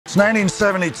It's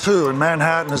 1972, and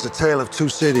Manhattan is a tale of two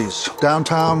cities.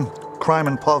 Downtown, crime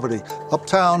and poverty.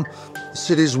 Uptown, the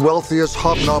city's wealthiest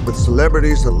hobnob with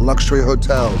celebrities at luxury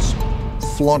hotels,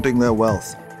 flaunting their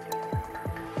wealth.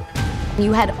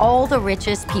 You had all the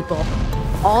richest people,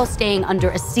 all staying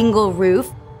under a single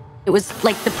roof. It was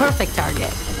like the perfect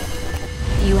target.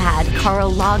 You had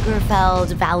Karl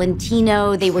Lagerfeld,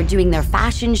 Valentino, they were doing their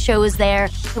fashion shows there.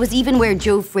 It was even where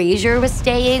Joe Frazier was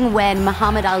staying when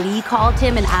Muhammad Ali called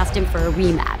him and asked him for a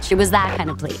rematch. It was that kind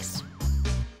of place.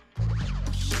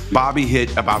 Bobby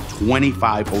hit about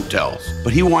 25 hotels,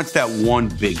 but he wants that one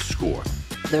big score.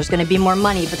 There's gonna be more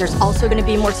money, but there's also gonna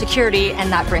be more security,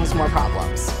 and that brings more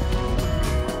problems.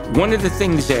 One of the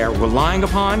things they're relying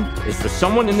upon is for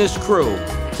someone in this crew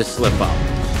to slip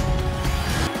up.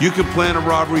 You can plan a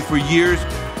robbery for years,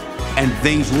 and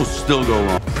things will still go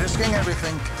wrong. Risking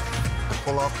everything to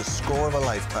pull off the score of a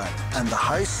lifetime. And the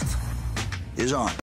heist is on.